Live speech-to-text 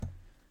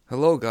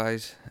Hello,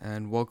 guys,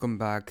 and welcome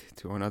back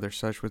to another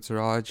Sesh with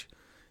Siraj.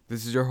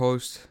 This is your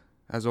host,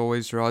 as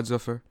always, Siraj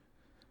Zuffer.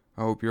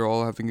 I hope you're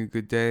all having a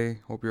good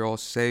day. Hope you're all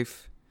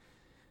safe.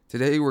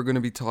 Today, we're going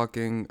to be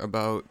talking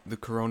about the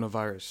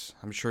coronavirus.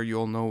 I'm sure you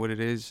all know what it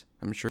is.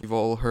 I'm sure you've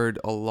all heard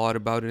a lot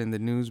about it in the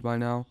news by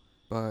now.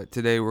 But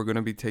today, we're going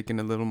to be taking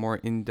a little more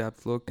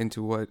in-depth look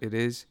into what it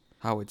is,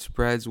 how it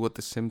spreads, what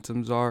the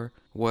symptoms are,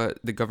 what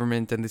the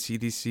government and the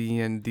CDC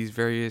and these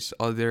various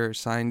other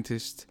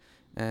scientists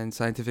and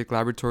scientific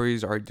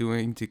laboratories are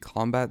doing to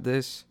combat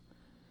this,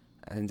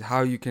 and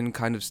how you can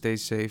kind of stay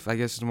safe. I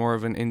guess it's more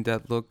of an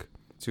in-depth look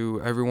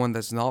to everyone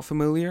that's not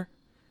familiar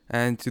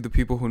and to the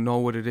people who know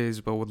what it is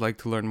but would like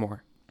to learn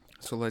more.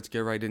 So let's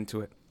get right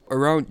into it.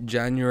 Around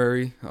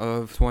January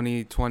of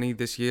 2020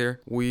 this year,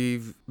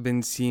 we've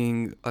been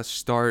seeing a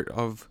start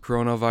of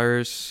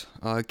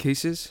coronavirus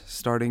cases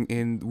starting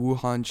in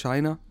Wuhan,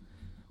 China,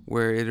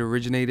 where it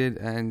originated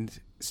and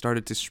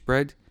started to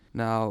spread.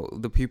 Now,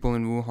 the people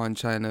in Wuhan,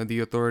 China, the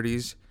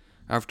authorities,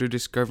 after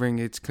discovering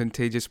its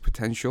contagious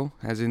potential,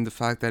 as in the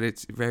fact that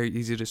it's very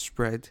easy to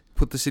spread,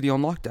 put the city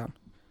on lockdown.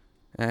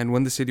 And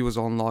when the city was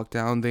on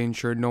lockdown, they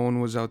ensured no one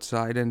was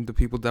outside, and the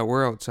people that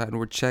were outside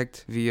were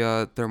checked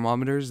via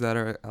thermometers that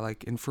are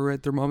like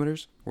infrared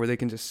thermometers, where they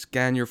can just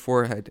scan your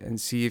forehead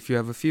and see if you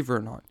have a fever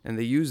or not. And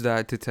they use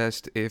that to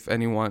test if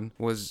anyone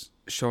was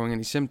showing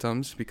any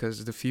symptoms,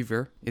 because the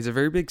fever is a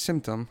very big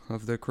symptom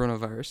of the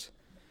coronavirus.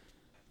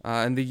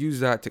 And they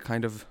use that to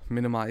kind of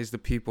minimize the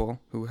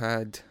people who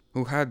had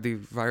the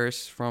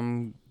virus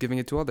from giving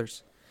it to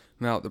others.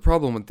 Now, the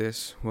problem with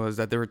this was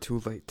that they were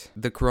too late.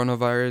 The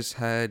coronavirus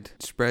had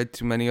spread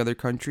to many other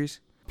countries.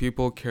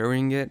 People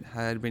carrying it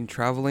had been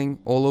traveling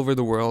all over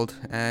the world,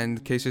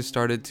 and cases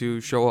started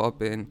to show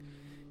up in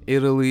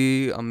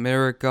Italy,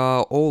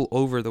 America, all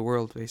over the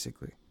world,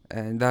 basically.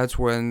 And that's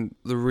when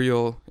the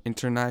real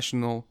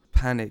international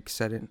panic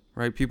set in,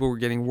 right? People were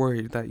getting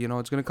worried that,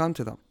 it's going to come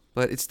to them.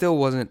 But it still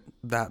wasn't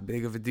that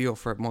big of a deal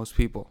for most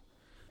people.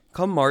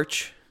 Come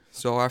March,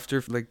 so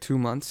after 2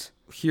 months,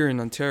 here in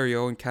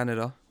Ontario, in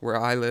Canada, where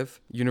I live,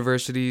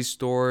 universities,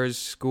 stores,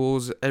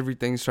 schools,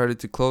 everything started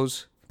to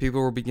close.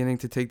 People were beginning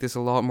to take this a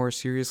lot more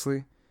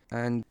seriously.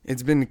 And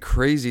it's been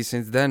crazy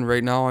since then.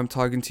 Right now, I'm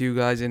talking to you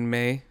guys in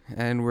May,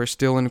 and we're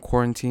still in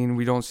quarantine.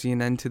 We don't see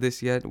an end to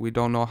this yet. We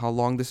don't know how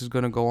long this is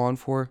going to go on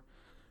for.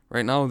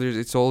 Right now,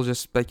 it's all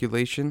just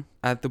speculation.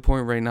 At the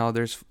point right now,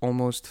 there's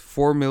almost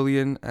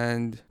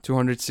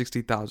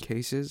 4,260,000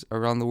 cases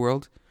around the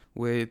world,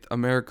 with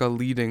America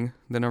leading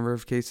the number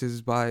of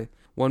cases by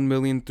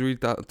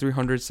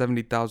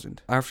 1,370,000.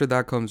 After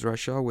that comes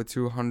Russia with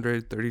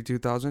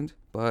 232,000,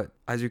 but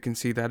as you can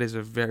see, that is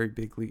a very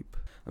big leap.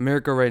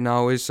 America right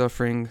now is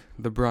suffering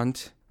the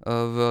brunt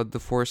of the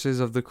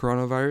forces of the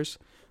coronavirus.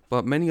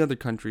 But many other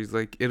countries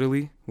like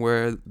Italy,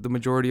 where the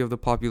majority of the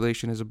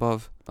population is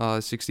above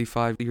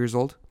 65 years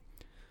old,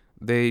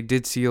 they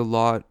did see a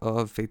lot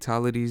of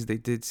fatalities. They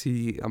did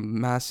see a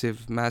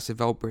massive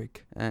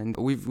outbreak. And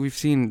we've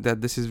seen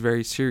that this is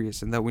very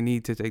serious and that we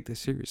need to take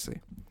this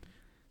seriously.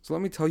 So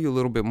let me tell you a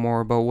little bit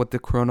more about what the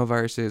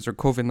coronavirus is, or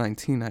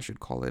COVID-19 I should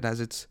call it, as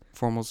its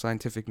formal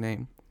scientific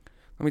name.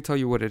 Let me tell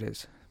you what it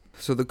is.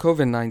 So the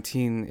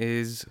COVID-19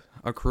 is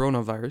a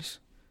coronavirus,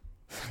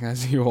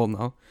 as you all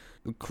know.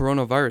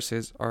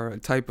 Coronaviruses are a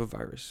type of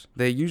virus.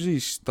 They usually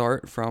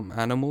start from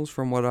animals,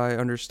 from what I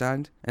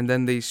understand, and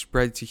then they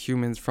spread to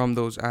humans from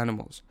those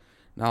animals.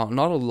 Now,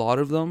 not a lot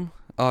of them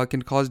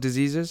can cause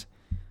diseases,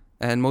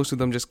 and most of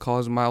them just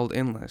cause mild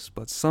illness,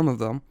 but some of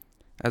them,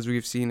 as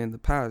we've seen in the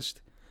past,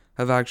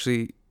 have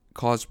actually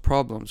caused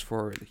problems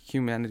for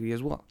humanity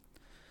as well.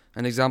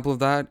 An example of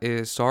that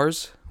is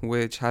SARS,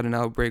 which had an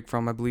outbreak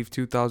from, I believe,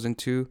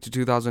 2002 to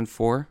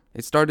 2004.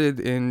 It started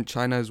in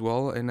China as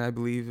well, and I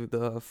believe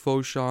the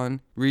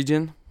Foshan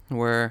region,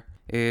 where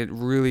it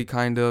really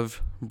kind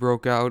of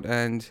broke out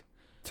and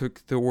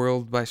took the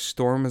world by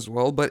storm as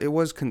well. But it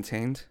was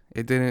contained.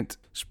 It didn't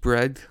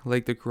spread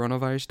like the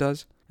coronavirus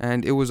does,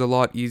 and it was a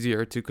lot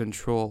easier to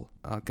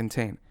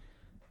contain.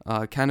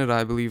 Canada,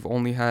 I believe,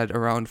 only had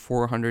around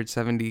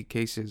 470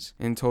 cases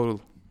in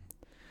total.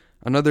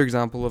 Another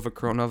example of a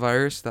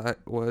coronavirus that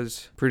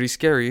was pretty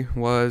scary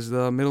was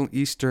the Middle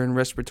Eastern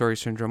Respiratory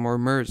Syndrome, or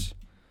MERS.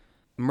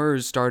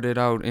 MERS started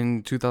out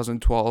in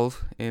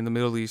 2012 in the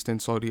Middle East in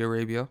Saudi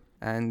Arabia,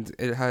 and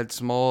it had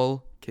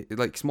small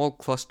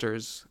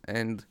clusters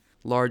and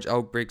large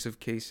outbreaks of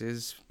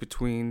cases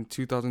between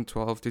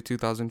 2012 to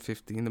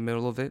 2015, in the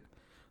middle of it,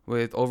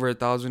 with over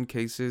 1,000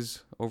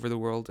 cases over the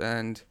world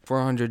and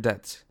 400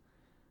 deaths.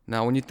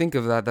 Now, when you think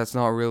of that, that's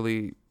not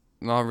really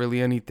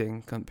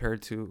anything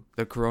compared to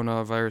the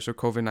coronavirus or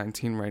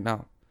COVID-19 right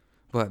now.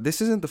 But this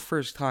isn't the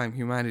first time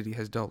humanity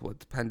has dealt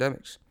with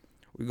pandemics.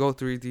 We go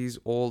through these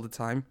all the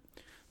time,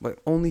 but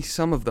only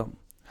some of them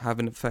have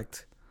an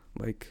effect,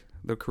 like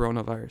the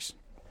coronavirus.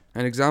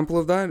 An example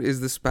of that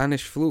is the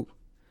Spanish flu.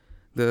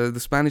 The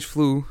Spanish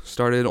flu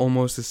started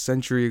almost a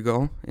century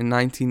ago in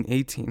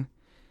 1918,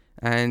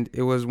 and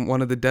it was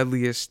one of the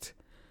deadliest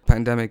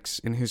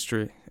pandemics in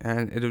history,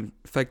 and it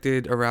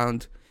affected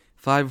around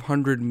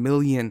 500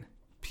 million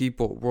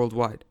people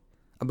worldwide,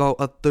 about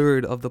a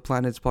third of the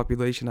planet's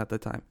population at the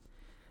time.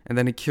 And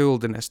then it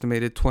killed an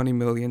estimated 20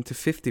 million to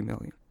 50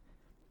 million.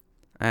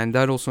 And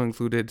that also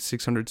included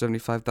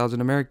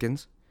 675,000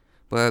 Americans.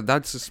 But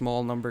that's a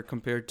small number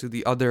compared to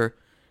the other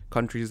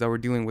countries that were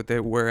dealing with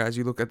it. Whereas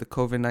you look at the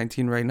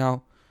COVID-19 right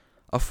now,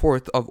 a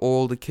fourth of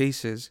all the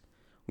cases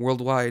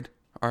worldwide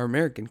are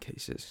American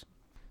cases.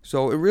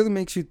 So it really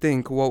makes you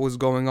think what was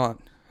going on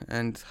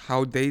and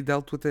how they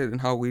dealt with it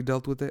and how we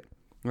dealt with it,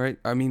 right?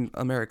 I mean,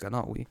 America,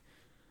 not we.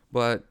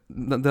 But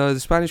the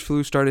Spanish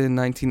flu started in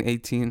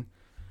 1918,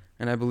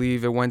 and I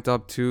believe it went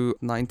up to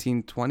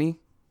 1920.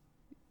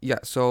 Yeah,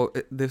 so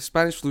the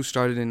Spanish flu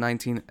started in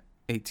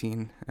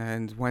 1918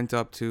 and went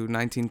up to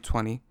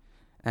 1920.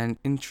 And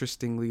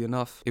interestingly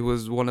enough, it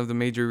was one of the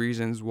major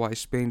reasons why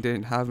Spain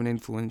didn't have an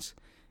influence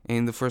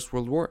in the First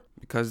World War,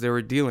 because they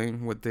were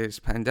dealing with this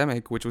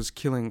pandemic which was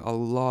killing a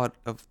lot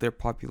of their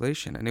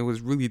population, and it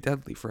was really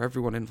deadly for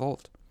everyone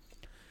involved.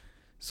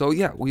 So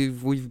yeah,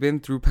 we've been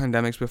through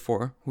pandemics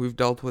before. We've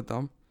dealt with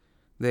them.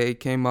 They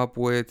came up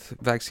with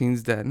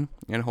vaccines then,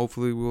 and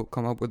hopefully we'll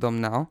come up with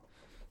them now.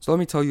 So let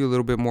me tell you a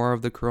little bit more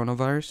of the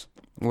coronavirus,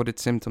 what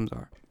its symptoms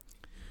are.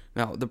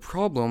 Now, the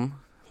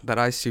problem that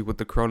I see with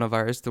the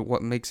coronavirus,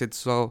 what makes it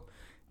so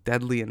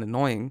deadly and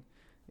annoying,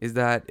 is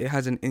that it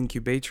has an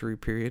incubatory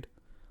period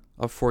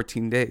of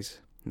 14 days.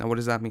 Now, what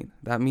does that mean?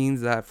 That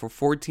means that for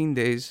 14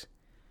 days,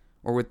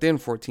 or within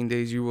 14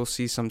 days, you will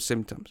see some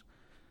symptoms.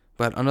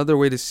 But another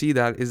way to see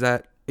that is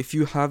that if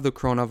you have the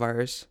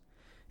coronavirus,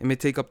 it may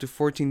take up to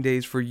 14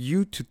 days for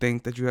you to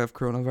think that you have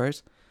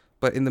coronavirus,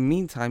 but in the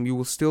meantime, you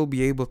will still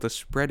be able to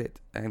spread it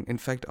and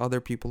infect other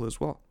people as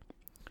well.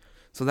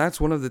 So that's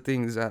one of the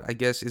things that I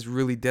guess is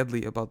really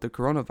deadly about the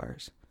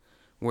coronavirus,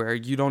 where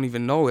you don't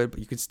even know it, but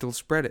you can still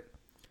spread it.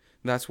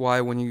 That's why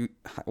when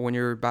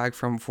you're back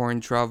from foreign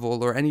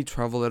travel or any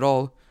travel at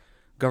all,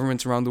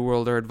 governments around the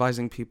world are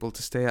advising people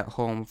to stay at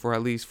home for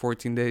at least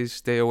 14 days,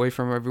 stay away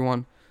from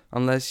everyone,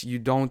 unless you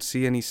don't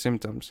see any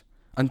symptoms,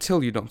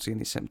 until you don't see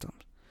any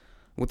symptoms.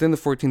 Within the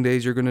 14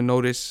 days, you're going to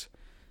notice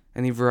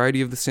any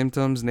variety of the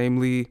symptoms,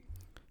 namely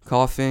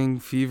coughing,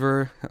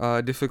 fever,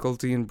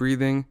 difficulty in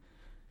breathing.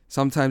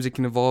 Sometimes it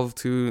can evolve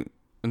to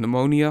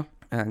pneumonia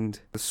and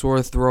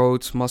sore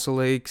throats,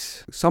 muscle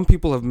aches. Some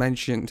people have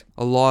mentioned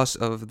a loss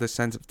of the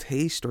sense of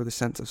taste or the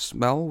sense of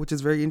smell, which is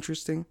very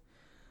interesting.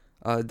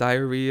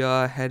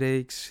 Diarrhea,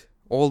 headaches,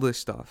 all this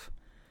stuff.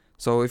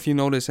 So if you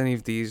notice any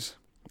of these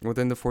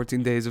within the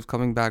 14 days of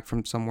coming back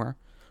from somewhere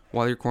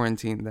while you're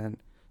quarantined, then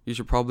you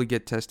should probably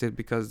get tested,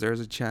 because there's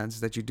a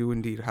chance that you do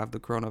indeed have the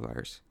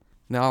coronavirus.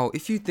 Now,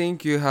 if you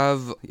think you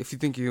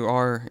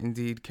are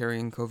indeed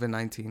carrying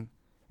COVID-19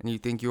 and you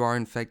think you are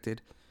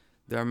infected,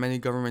 there are many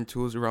government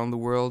tools around the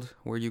world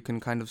where you can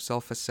kind of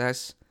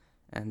self-assess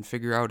and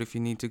figure out if you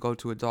need to go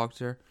to a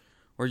doctor,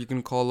 or you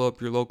can call up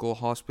your local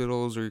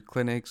hospitals or your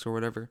clinics or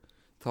whatever.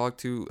 Talk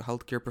to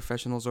healthcare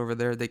professionals over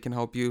there. They can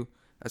help you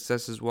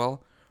assess as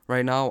well.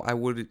 Right now, I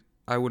would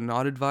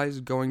not advise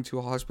going to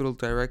a hospital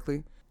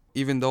directly,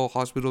 even though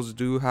hospitals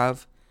do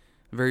have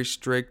very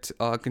strict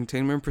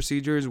containment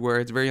procedures where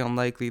it's very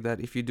unlikely that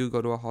if you do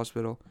go to a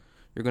hospital,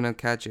 you're going to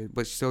catch it.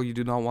 But still, you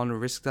do not want to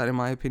risk that, in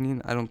my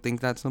opinion. I don't think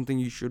that's something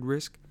you should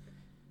risk.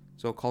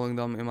 So calling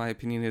them, in my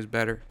opinion, is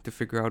better to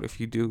figure out if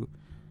you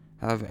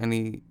have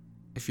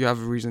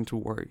a reason to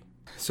worry.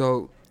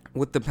 So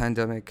with the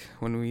pandemic,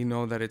 when we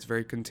know that it's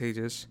very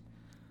contagious,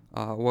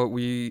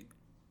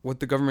 what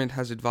the government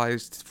has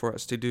advised for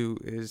us to do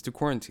is to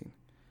quarantine.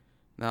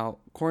 Now,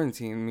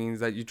 quarantine means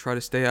that you try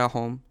to stay at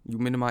home, you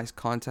minimize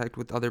contact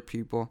with other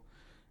people,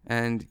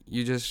 and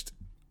you just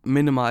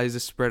minimize the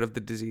spread of the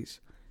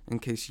disease. In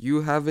case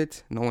you have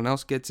it, no one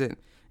else gets it.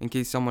 In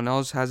case someone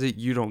else has it,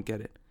 you don't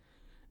get it.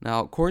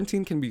 Now,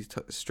 quarantine can be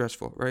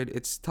stressful, right?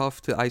 It's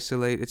tough to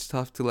isolate. It's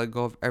tough to let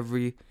go of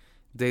every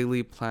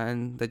daily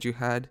plan that you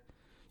had.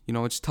 You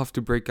know, it's tough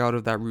to break out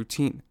of that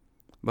routine.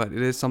 But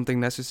it is something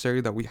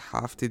necessary that we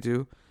have to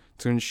do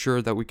to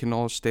ensure that we can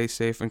all stay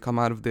safe and come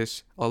out of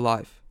this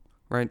alive,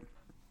 right?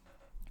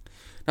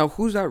 Now,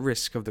 who's at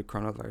risk of the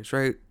coronavirus,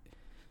 right?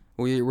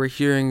 We're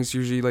hearing it's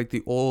usually like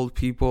the old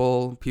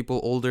people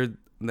older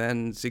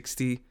than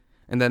 60,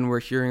 and then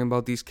we're hearing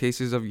about these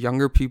cases of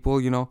younger people,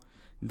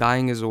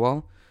 dying as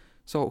well.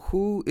 So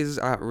who is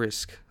at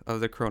risk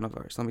of the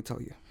coronavirus? Let me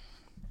tell you.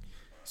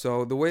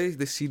 So the way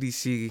the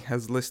CDC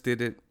has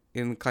listed it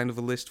in kind of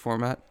a list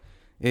format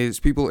is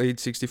people aged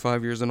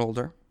 65 years and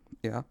older.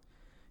 Yeah.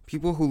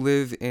 People who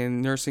live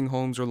in nursing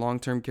homes or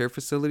long-term care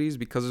facilities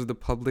because of the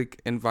public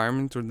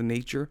environment or the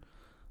nature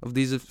of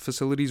these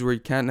facilities where you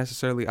can't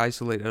necessarily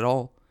isolate at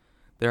all.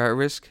 They're at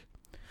risk.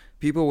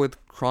 People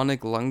with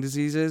chronic lung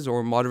diseases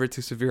or moderate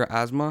to severe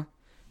asthma.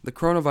 The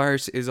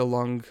coronavirus is a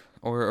lung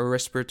or a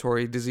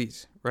respiratory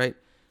disease, right?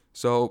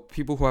 So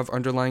people who have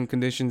underlying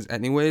conditions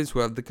anyways, who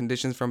have the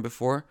conditions from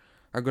before,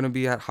 are going to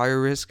be at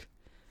higher risk.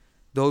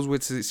 Those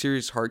with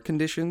serious heart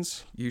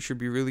conditions, you should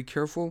be really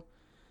careful.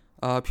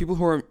 People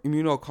who are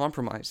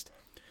immunocompromised.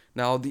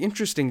 Now, the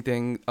interesting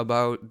thing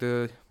about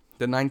the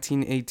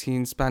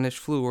 1918 Spanish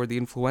flu or the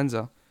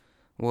influenza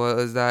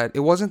was that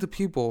it wasn't the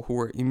people who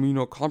were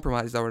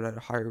immunocompromised that were at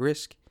a higher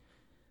risk.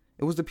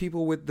 It was the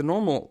people with the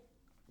normal,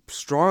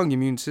 strong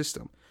immune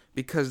system.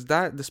 Because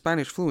the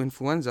Spanish flu,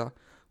 influenza,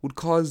 would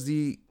cause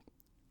the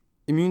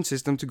immune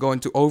system to go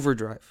into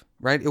overdrive,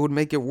 right? It would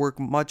make it work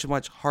much,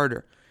 much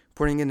harder,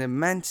 putting an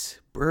immense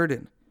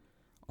burden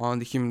on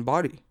the human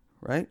body,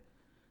 right?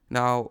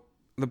 Now,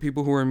 the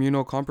people who are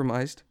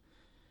immunocompromised,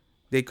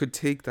 they could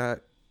take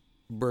that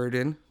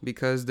burden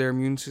because their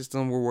immune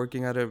system were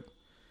working at a,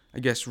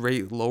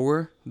 rate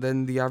lower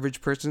than the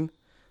average person.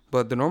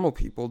 But the normal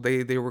people,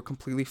 they were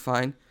completely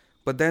fine.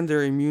 But then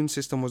their immune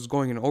system was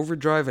going in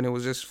overdrive and it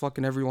was just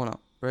fucking everyone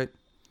up, right?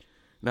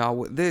 Now,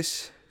 with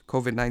this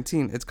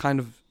COVID-19, it's kind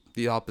of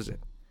the opposite.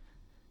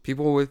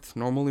 People with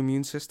normal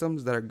immune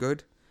systems that are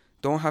good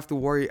don't have to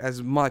worry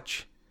as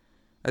much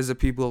as the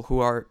people who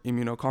are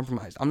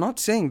immunocompromised. I'm not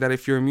saying that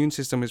if your immune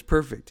system is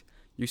perfect,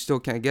 you still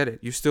can't get it.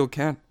 You still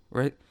can,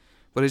 right?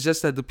 But it's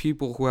just that the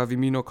people who have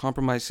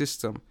immunocompromised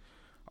system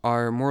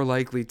are more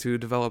likely to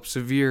develop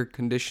severe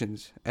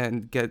conditions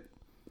and get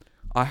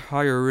a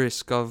higher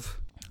risk of,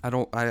 I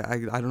don't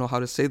know how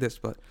to say this,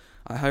 but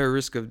a higher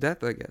risk of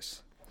death, I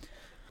guess.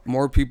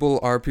 More people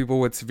are people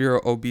with severe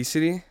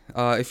obesity.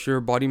 If your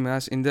body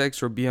mass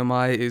index or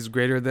BMI is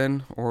greater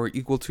than or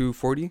equal to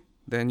 40,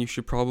 then you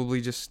should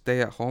probably just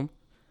stay at home.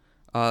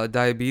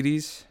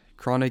 Diabetes,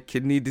 chronic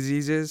kidney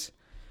diseases,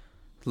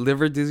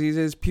 liver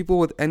diseases, people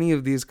with any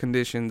of these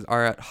conditions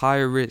are at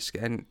higher risk,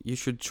 and you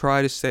should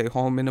try to stay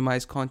home,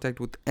 minimize contact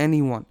with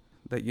anyone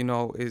that you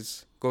know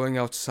is going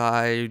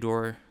outside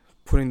or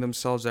putting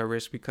themselves at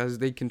risk, because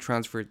they can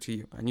transfer it to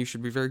you, and you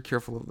should be very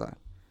careful of that.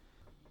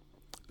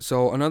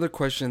 So another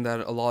question that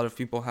a lot of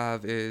people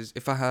have is,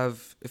 if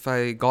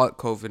I got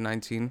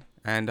COVID-19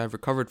 and I've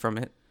recovered from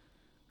it,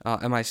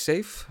 am I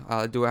safe?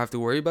 Do I have to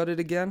worry about it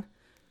again?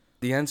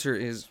 The answer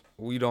is,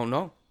 we don't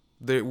know.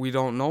 We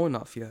don't know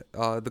enough yet.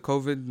 The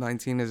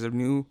COVID-19 is a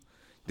new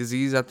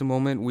disease at the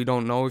moment. We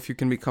don't know if you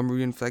can become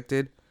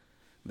reinfected.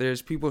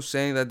 There's people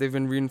saying that they've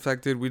been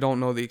reinfected. We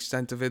don't know the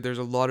extent of it. There's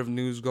a lot of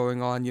news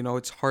going on. You know,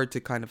 it's hard to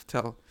kind of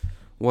tell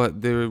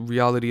what the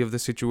reality of the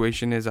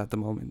situation is at the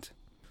moment.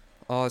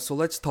 So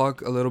let's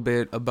talk a little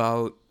bit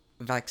about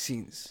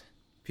vaccines.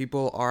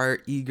 People are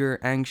eager,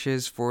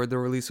 anxious for the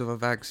release of a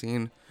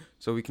vaccine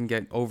so we can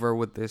get over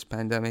with this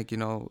pandemic,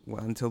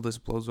 until this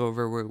blows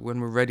over, when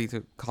we're ready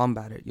to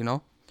combat it,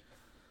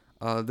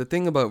 The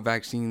thing about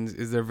vaccines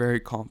is they're very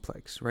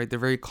complex, right? They're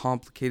very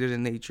complicated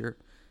in nature,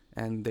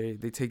 and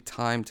they take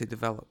time to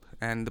develop.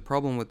 And the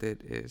problem with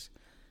it is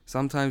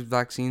sometimes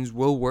vaccines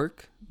will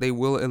work, they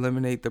will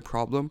eliminate the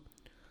problem,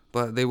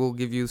 but they will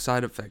give you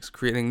side effects,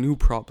 creating new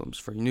problems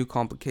for new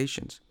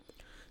complications.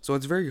 So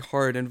it's very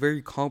hard and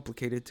very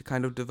complicated to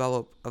kind of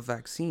develop a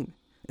vaccine,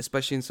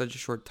 especially in such a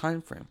short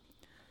time frame.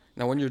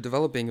 Now, when you're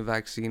developing a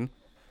vaccine,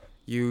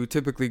 you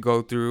typically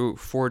go through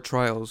 4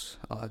 trials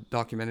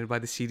documented by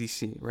the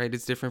CDC, right?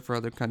 It's different for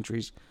other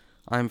countries.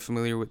 I'm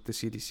familiar with the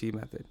CDC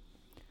method.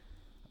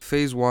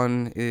 Phase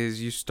 1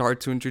 is you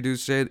start to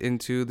introduce it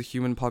into the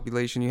human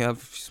population. You have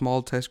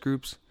small test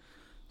groups.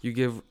 You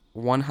give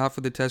one half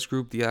of the test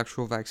group the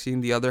actual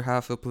vaccine, the other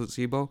half a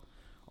placebo,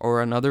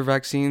 or another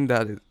vaccine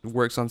that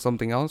works on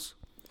something else,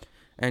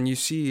 and you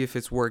see if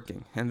it's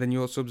working. And then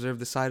you also observe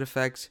the side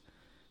effects,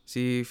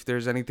 see if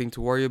there's anything to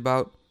worry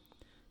about,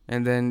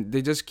 and then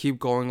they just keep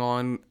going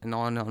on and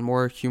on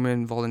more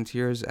human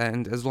volunteers,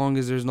 and as long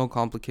as there's no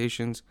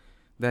complications,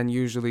 then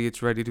usually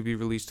it's ready to be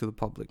released to the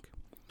public.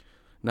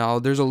 Now,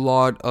 there's a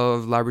lot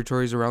of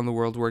laboratories around the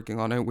world working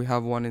on it. We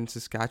have one in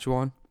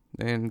Saskatchewan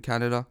in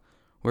Canada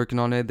working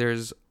on it.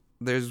 There's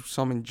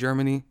some in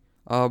Germany.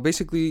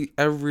 Basically,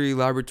 every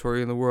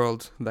laboratory in the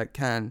world that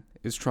can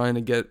is trying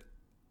to get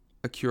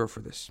a cure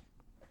for this.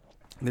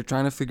 They're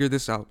trying to figure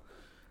this out.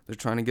 They're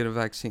trying to get a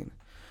vaccine.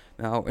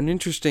 Now, an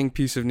interesting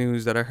piece of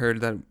news that I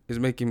heard that is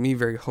making me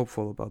very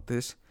hopeful about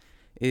this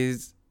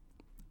is...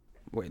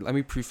 Wait, let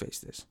me preface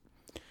this.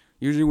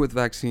 Usually with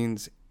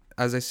vaccines,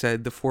 as I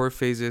said, the 4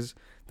 phases,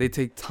 they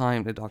take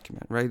time to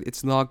document, right?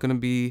 It's not going to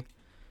be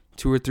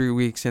 2 or 3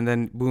 weeks and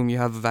then boom, you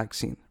have a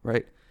vaccine,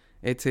 right?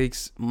 It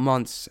takes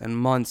months and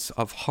months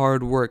of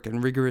hard work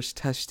and rigorous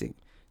testing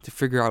to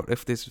figure out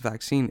if this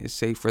vaccine is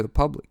safe for the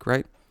public,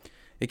 right?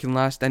 It can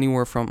last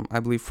anywhere from, I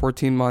believe,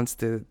 14 months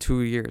to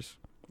 2 years,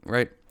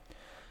 right?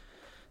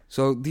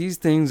 So these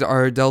things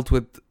are dealt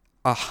with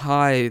a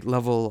high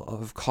level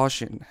of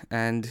caution,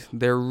 and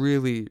they're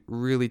really,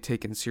 really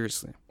taken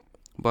seriously.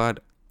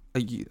 But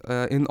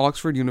in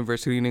Oxford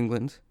University in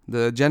England,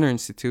 the Jenner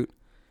Institute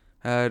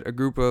had a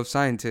group of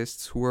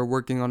scientists who were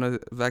working on a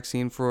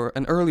vaccine for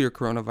an earlier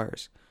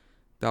coronavirus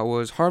that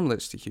was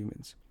harmless to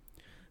humans.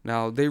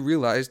 Now, they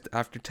realized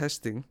after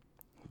testing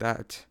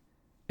that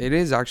it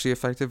is actually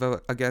effective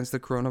against the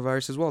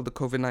coronavirus as well, the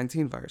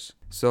COVID-19 virus.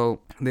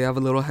 So they have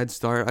a little head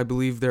start. I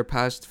believe they're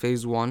past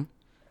phase 1,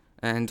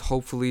 and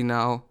hopefully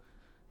now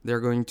they're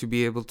going to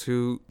be able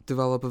to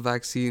develop a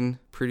vaccine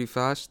pretty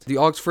fast. The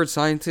Oxford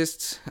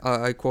scientists,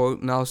 I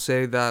quote, now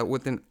say that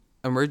with an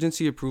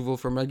emergency approval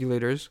from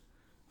regulators,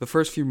 the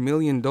first few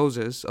million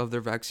doses of their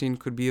vaccine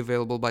could be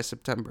available by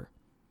September,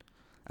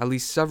 at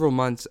least several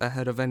months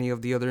ahead of any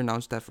of the other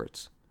announced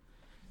efforts.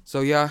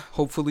 So yeah,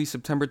 hopefully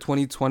September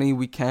 2020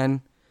 we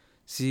can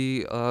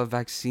see a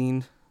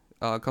vaccine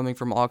coming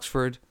from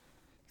Oxford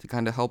to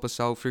kind of help us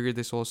out, figure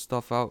this whole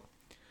stuff out.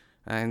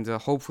 And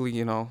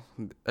hopefully,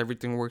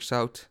 everything works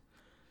out.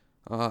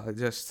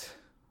 Just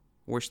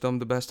wish them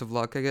the best of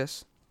luck, I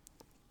guess.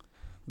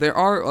 There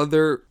are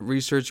other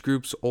research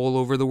groups all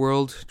over the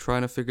world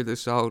trying to figure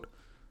this out,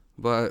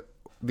 but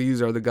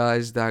these are the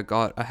guys that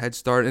got a head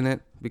start in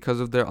it because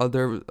of their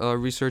other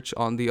research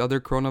on the other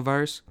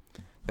coronavirus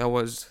that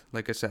was,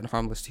 like I said,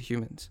 harmless to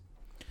humans.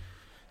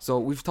 So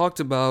we've talked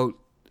about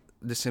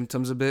the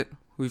symptoms a bit.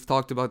 We've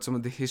talked about some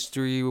of the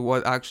history,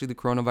 what actually the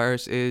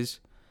coronavirus is.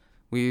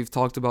 We've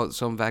talked about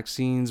some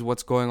vaccines,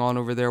 what's going on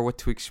over there, what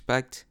to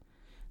expect.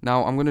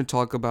 Now I'm going to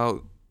talk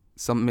about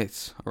some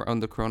myths around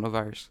the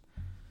coronavirus.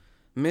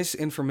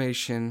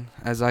 Misinformation,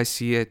 as I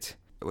see it,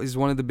 is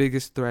one of the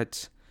biggest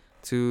threats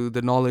to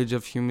the knowledge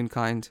of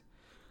humankind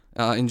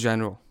in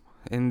general.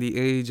 In the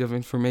age of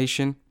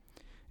information,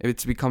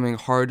 it's becoming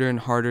harder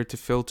and harder to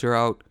filter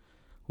out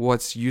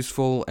what's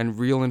useful and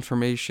real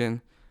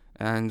information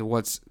and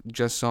what's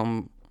just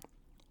some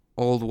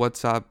old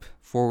WhatsApp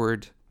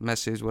forward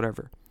message,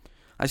 whatever.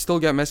 I still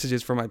get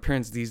messages from my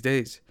parents these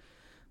days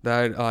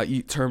that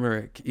eat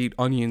turmeric, eat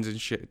onions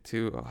and shit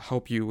to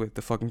help you with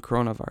the fucking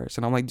coronavirus.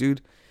 And I'm like,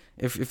 dude,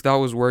 if that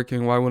was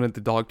working, why wouldn't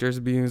the doctors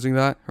be using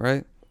that,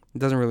 right? It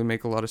doesn't really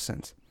make a lot of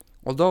sense.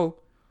 Although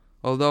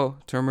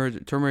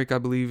turmeric I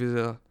believe is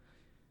a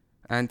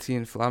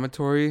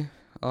anti-inflammatory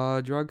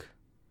drug.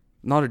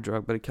 Not a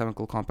drug, but a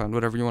chemical compound,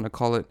 whatever you want to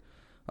call it.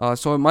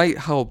 So it might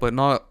help, but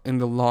not in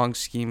the long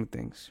scheme of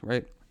things,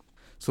 right?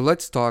 So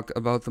let's talk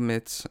about the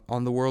myths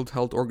on the World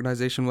Health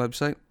Organization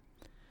website.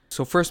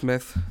 So first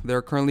myth, there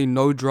are currently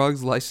no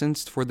drugs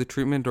licensed for the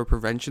treatment or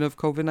prevention of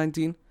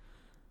COVID-19.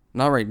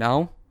 Not right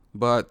now,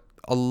 but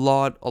a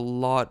lot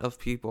of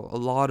people, a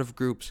lot of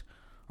groups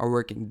are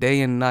working day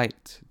and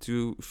night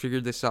to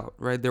figure this out,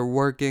 right? They're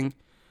working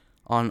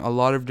on a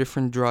lot of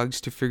different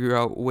drugs to figure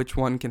out which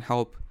one can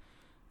help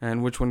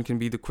and which one can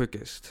be the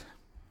quickest.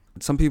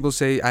 Some people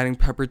say adding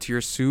pepper to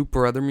your soup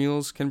or other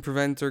meals can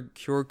prevent or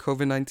cure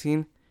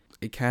COVID-19.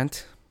 It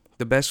can't.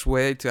 The best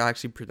way to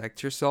actually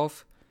protect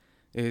yourself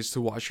is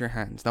to wash your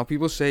hands. Now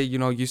people say,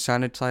 use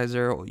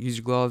sanitizer,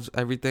 use gloves,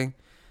 everything.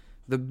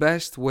 The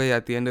best way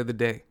at the end of the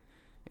day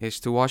is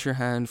to wash your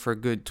hand for a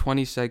good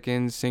 20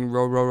 seconds, sing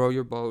row, row, row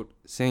your boat,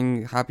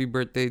 sing happy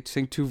birthday,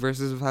 sing 2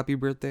 verses of happy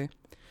birthday,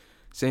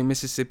 say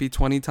Mississippi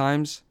 20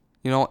 times.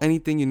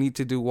 Anything you need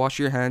to do, wash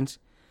your hands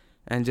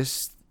and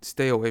just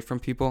stay away from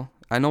people.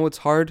 I know it's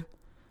hard,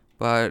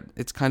 but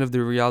it's kind of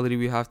the reality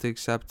we have to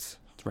accept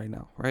right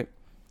now, right?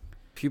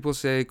 People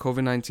say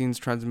COVID-19 is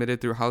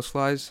transmitted through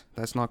houseflies.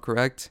 That's not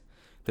correct.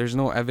 There's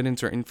no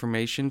evidence or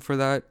information for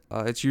that.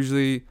 It's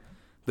usually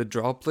the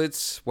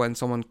droplets when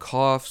someone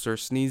coughs or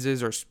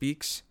sneezes or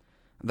speaks.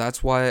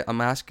 That's why a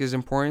mask is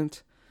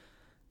important.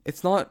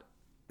 It's not.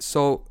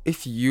 So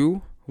if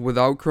you,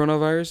 without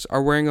coronavirus,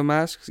 are wearing a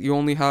mask, you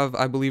only have,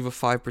 I believe, a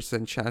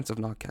 5% chance of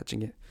not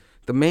catching it.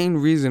 The main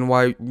reason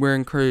why we're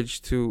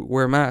encouraged to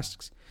wear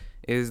masks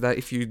is that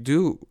if you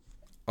do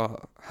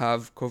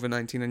have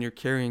COVID-19 and you're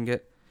carrying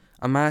it,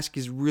 a mask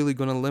is really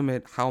going to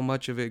limit how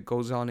much of it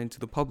goes on into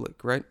the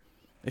public, right?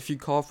 If you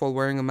cough while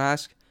wearing a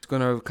mask, it's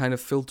going to kind of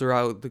filter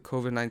out the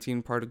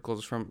COVID-19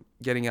 particles from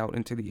getting out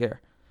into the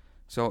air.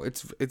 So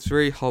it's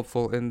very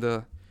helpful in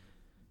the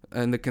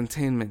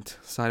containment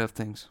side of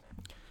things.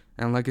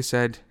 And like I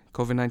said,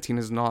 COVID-19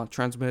 is not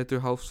transmitted through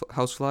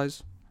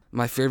houseflies.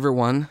 My favorite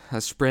one,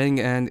 spraying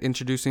and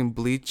introducing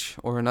bleach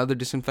or another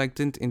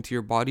disinfectant into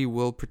your body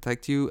will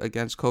protect you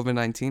against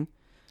COVID-19.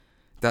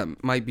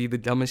 That might be the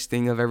dumbest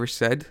thing I've ever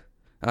said.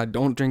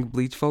 Don't drink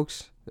bleach,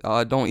 folks.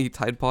 Don't eat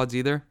Tide Pods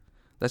either.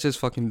 That's just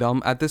fucking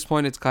dumb. At this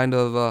point, it's kind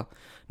of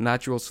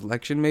natural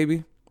selection,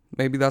 maybe.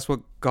 Maybe that's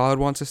what God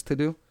wants us to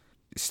do.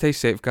 Stay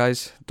safe,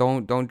 guys.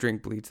 Don't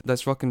drink bleach.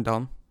 That's fucking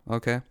dumb,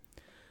 okay?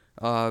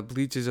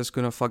 Bleach is just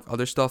gonna fuck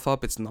other stuff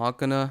up. It's not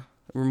gonna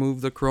remove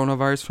the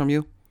coronavirus from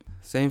you.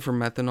 Same for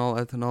methanol,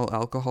 ethanol,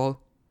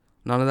 alcohol.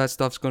 None of that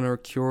stuff's gonna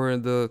cure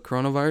the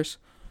coronavirus.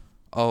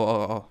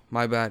 Oh,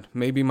 my bad.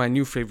 Maybe my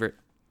new favorite.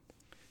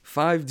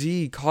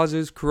 5G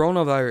causes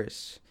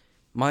coronavirus.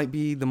 Might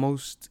be the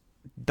most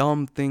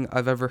dumb thing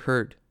I've ever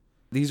heard.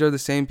 These are the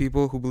same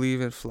people who believe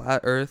in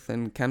flat earth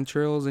and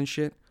chemtrails and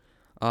shit.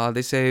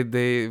 They say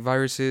the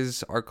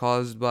viruses are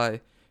caused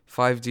by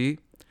 5G,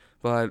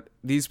 but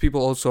these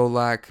people also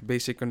lack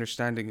basic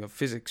understanding of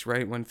physics,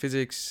 right? When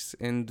physics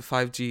in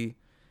 5G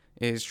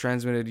is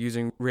transmitted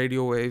using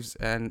radio waves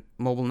and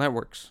mobile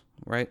networks,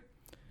 right?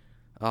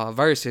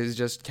 Viruses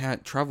just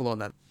can't travel on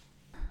that.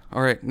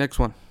 Alright, next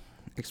one.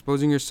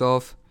 Exposing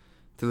yourself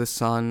to the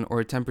sun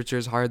or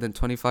temperatures higher than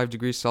 25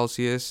 degrees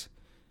Celsius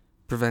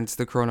prevents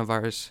the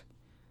coronavirus.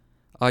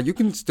 You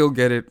can still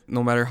get it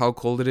no matter how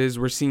cold it is.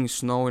 We're seeing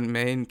snow in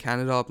May in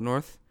Canada up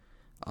north,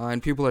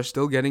 and people are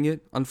still getting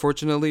it.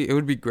 Unfortunately, it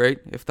would be great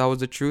if that was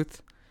the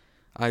truth.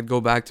 I'd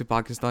go back to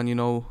Pakistan,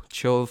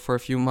 chill for a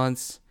few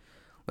months,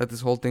 let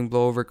this whole thing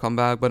blow over, come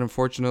back. But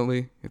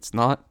unfortunately, it's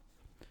not.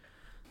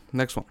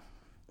 Next one.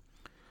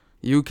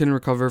 You can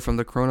recover from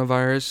the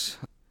coronavirus.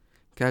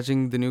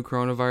 Catching the new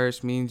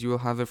coronavirus means you will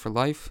have it for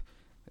life.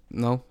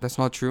 No, that's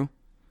not true.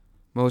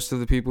 Most of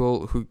the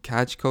people who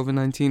catch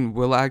COVID-19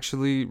 will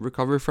actually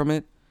recover from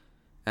it.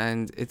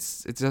 And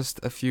it's just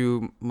a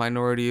few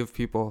minority of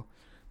people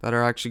that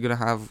are actually going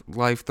to have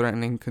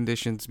life-threatening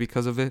conditions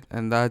because of it.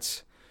 And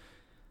that's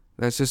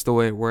just the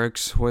way it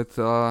works with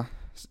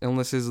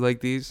illnesses like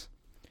these.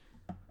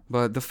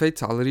 But the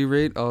fatality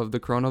rate of the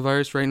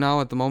coronavirus right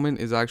now at the moment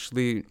is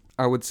actually,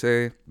 I would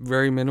say,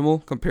 very minimal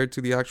compared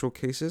to the actual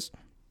cases.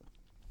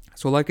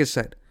 So like I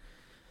said,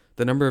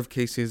 the number of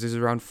cases is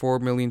around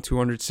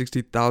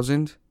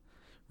 4,260,000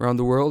 around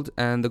the world,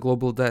 and the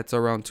global deaths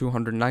are around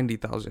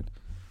 290,000.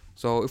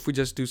 So if we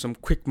just do some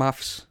quick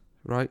maths,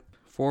 right?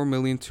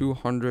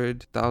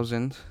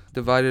 4,200,000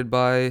 divided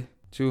by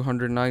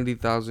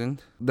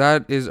 290,000,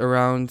 that is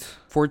around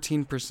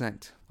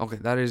 14%. Okay,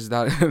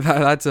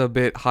 that's a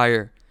bit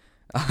higher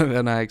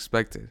than I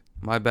expected.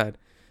 My bad.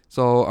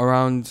 So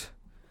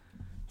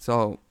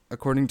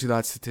according to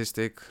that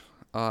statistic,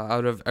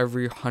 out of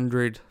every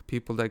 100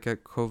 people that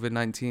get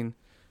COVID-19,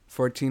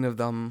 14 of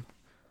them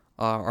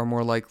are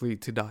more likely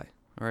to die.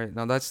 All right.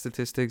 Now that's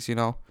statistics,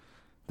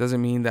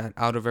 doesn't mean that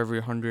out of every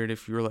 100,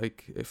 if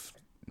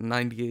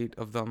 98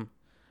 of them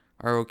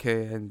are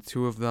okay and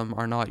 2 of them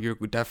are not, you're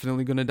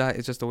definitely going to die.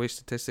 It's just the way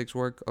statistics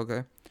work.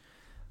 Okay.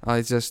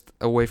 It's just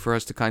a way for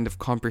us to kind of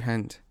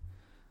comprehend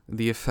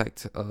the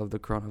effect of the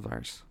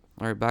coronavirus.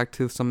 All right. Back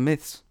to some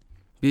myths.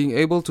 Being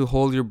able to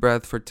hold your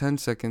breath for 10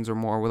 seconds or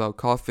more without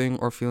coughing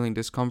or feeling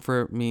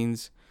discomfort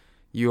means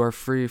you are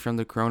free from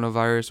the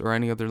coronavirus or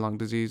any other lung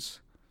disease.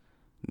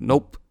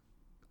 Nope.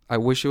 I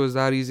wish it was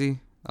that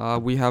easy.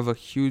 We have a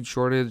huge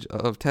shortage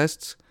of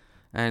tests,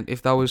 and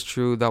if that was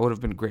true, that would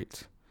have been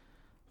great.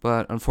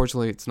 But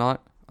unfortunately, it's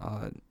not.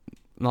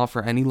 Not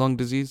for any lung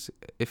disease.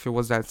 If it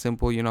was that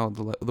simple,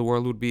 the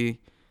world would be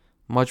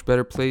a much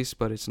better place,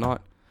 but it's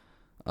not.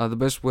 The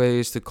best way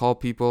is to call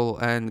people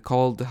and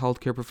call the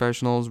healthcare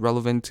professionals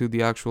relevant to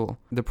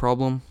the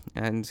problem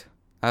and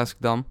ask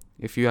them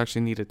if you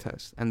actually need a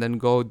test, and then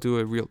go do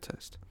a real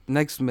test.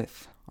 Next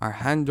myth. Are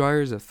hand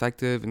dryers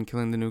effective in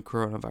killing the new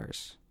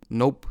coronavirus?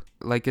 Nope.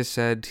 Like I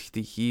said,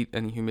 the heat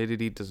and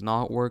humidity does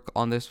not work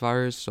on this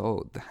virus,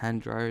 so the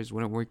hand dryers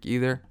wouldn't work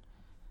either.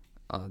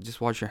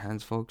 Just wash your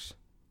hands, folks.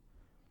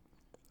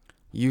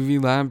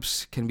 UV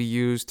lamps can be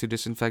used to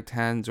disinfect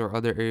hands or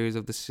other areas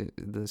of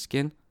the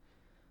skin.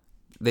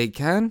 They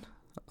can.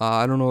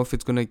 I don't know if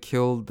it's going to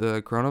kill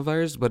the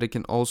coronavirus, but it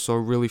can also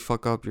really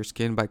fuck up your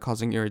skin by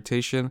causing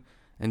irritation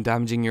and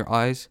damaging your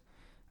eyes.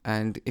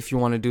 And if you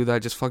want to do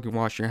that, just fucking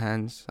wash your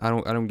hands. I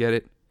don't get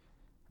it.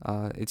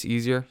 It's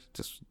easier.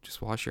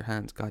 Just wash your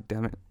hands. God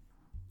damn it.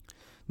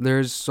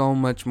 There's so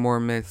much more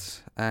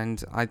myths,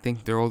 and I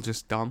think they're all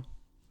just dumb.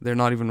 They're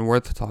not even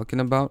worth talking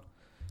about.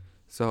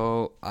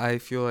 So I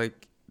feel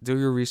like do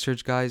your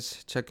research,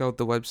 guys. Check out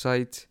the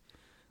website.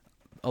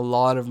 A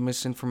lot of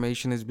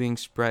misinformation is being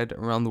spread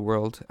around the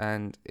world,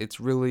 and it's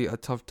really a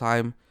tough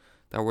time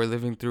that we're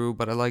living through,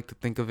 but I like to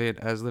think of it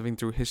as living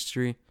through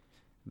history.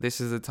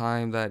 This is a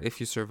time that if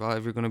you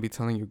survive, you're going to be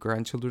telling your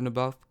grandchildren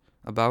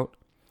about,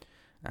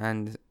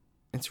 and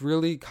it's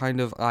really kind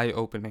of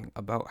eye-opening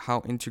about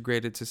how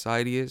integrated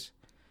society is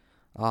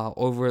all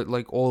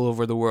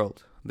over the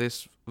world.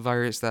 This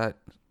virus that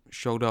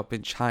showed up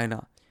in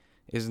China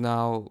is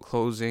now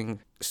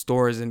closing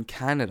stores in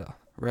Canada,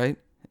 right?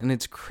 And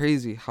it's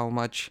crazy how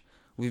much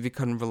we've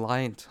become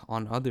reliant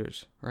on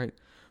others, right?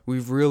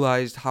 We've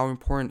realized how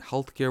important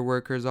healthcare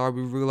workers are.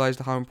 We've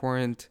realized how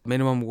important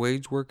minimum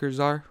wage workers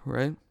are,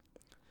 right?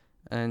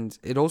 And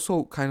it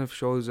also kind of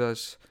shows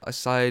us a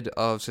side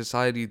of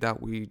society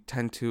that we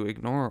tend to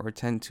ignore or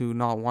tend to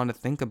not want to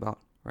think about,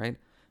 right?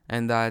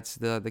 And that's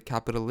the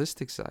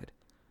capitalistic side.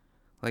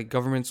 Like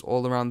governments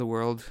all around the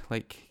world,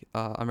 like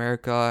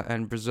America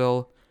and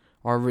Brazil,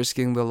 are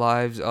risking the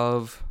lives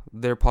of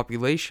their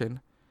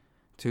population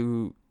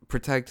to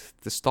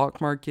protect the stock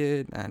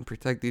market and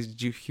protect these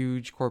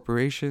huge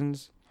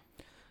corporations.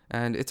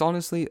 And it's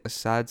honestly a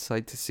sad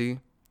sight to see.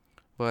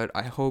 But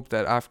I hope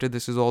that after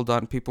this is all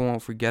done, people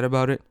won't forget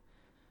about it.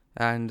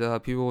 And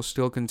people will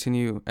still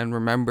continue and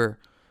remember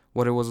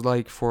what it was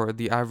like for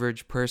the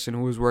average person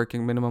who was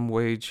working minimum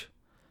wage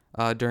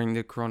during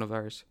the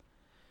coronavirus.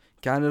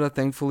 Canada,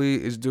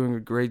 thankfully, is doing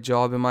a great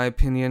job, in my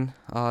opinion.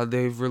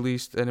 They've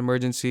released an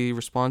emergency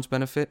response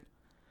benefit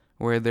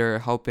where they're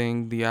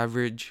helping the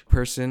average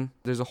person.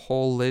 There's a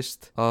whole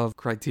list of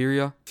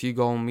criteria. If you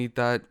go and meet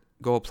that,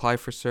 go apply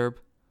for CERB.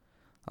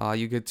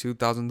 You get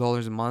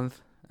 $2,000 a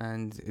month,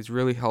 and it's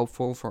really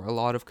helpful for a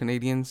lot of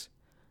Canadians,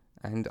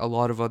 and a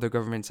lot of other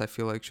governments I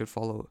feel like should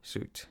follow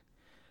suit.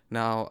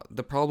 Now,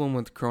 the problem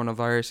with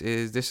coronavirus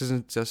is this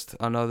isn't just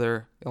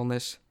another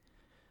illness.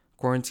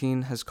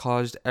 Quarantine has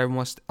caused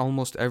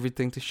almost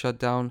everything to shut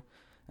down,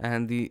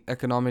 and the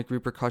economic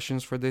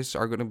repercussions for this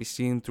are going to be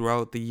seen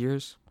throughout the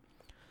years.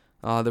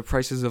 The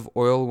prices of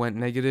oil went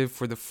negative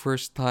for the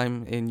first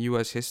time in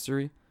U.S.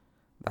 history.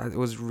 That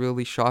was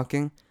really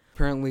shocking.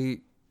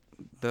 Apparently,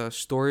 the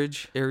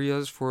storage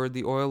areas for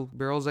the oil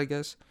barrels, I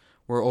guess,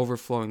 were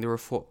overflowing. They were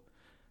full.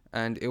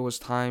 And it was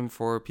time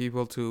for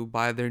people to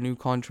buy their new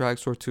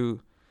contracts, or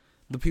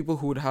the people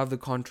who would have the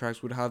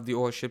contracts would have the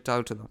oil shipped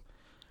out to them.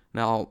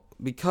 Now,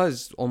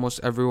 because almost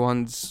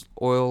everyone's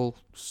oil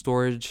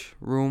storage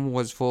room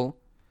was full,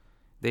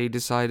 they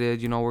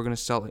decided, we're going to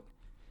sell it.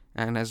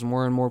 And as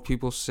more and more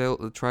people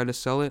try to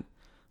sell it,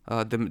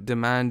 the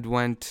demand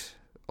went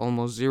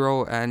almost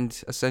zero,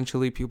 and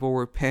essentially people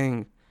were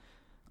paying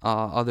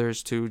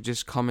others to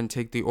just come and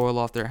take the oil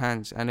off their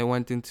hands. And it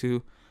went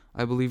into,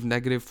 I believe,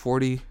 negative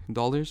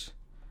 $40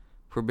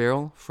 per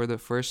barrel for the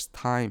first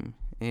time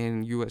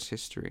in U.S.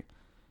 history.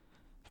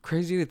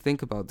 Crazy to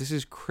think about. This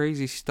is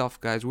crazy stuff,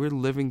 guys. We're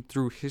living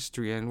through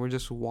history and we're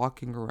just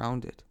walking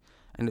around it.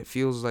 And it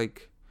feels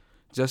like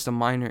just a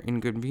minor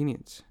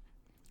inconvenience.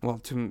 Well,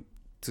 to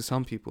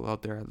some people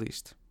out there at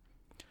least.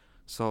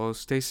 So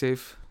stay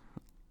safe.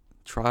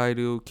 Try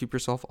to keep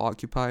yourself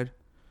occupied.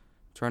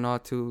 Try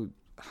not to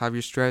have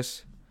your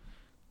stress.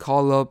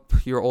 Call up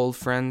your old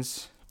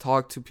friends.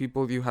 Talk to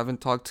people you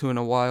haven't talked to in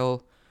a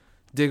while.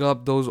 Dig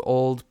up those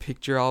old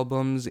picture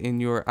albums in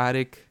your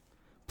attic.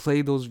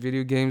 Play those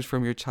video games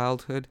from your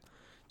childhood.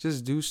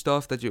 Just do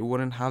stuff that you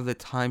wouldn't have the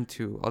time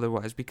to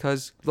otherwise.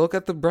 Because look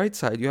at the bright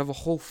side. You have a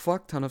whole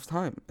fuck ton of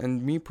time.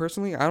 And me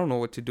personally, I don't know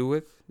what to do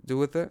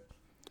with it.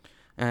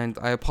 And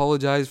I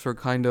apologize for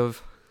kind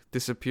of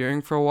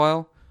disappearing for a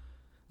while.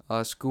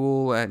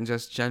 School and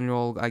just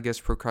general, I guess,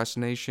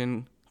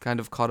 procrastination kind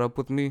of caught up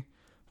with me.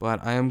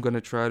 But I am going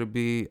to try to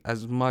be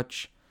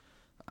much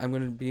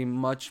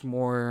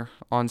more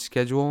on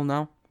schedule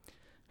now.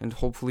 And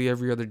hopefully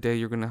every other day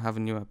you're going to have a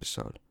new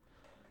episode.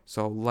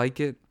 So like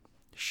it,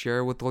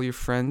 share with all your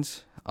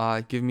friends.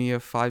 Give me a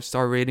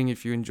 5-star rating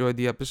if you enjoyed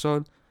the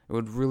episode. It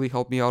would really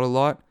help me out a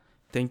lot.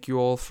 Thank you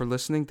all for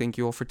listening. Thank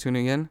you all for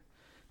tuning in.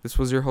 This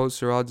was your host,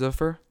 Siraj.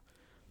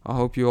 I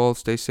hope you all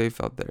stay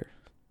safe out there.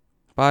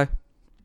 Bye.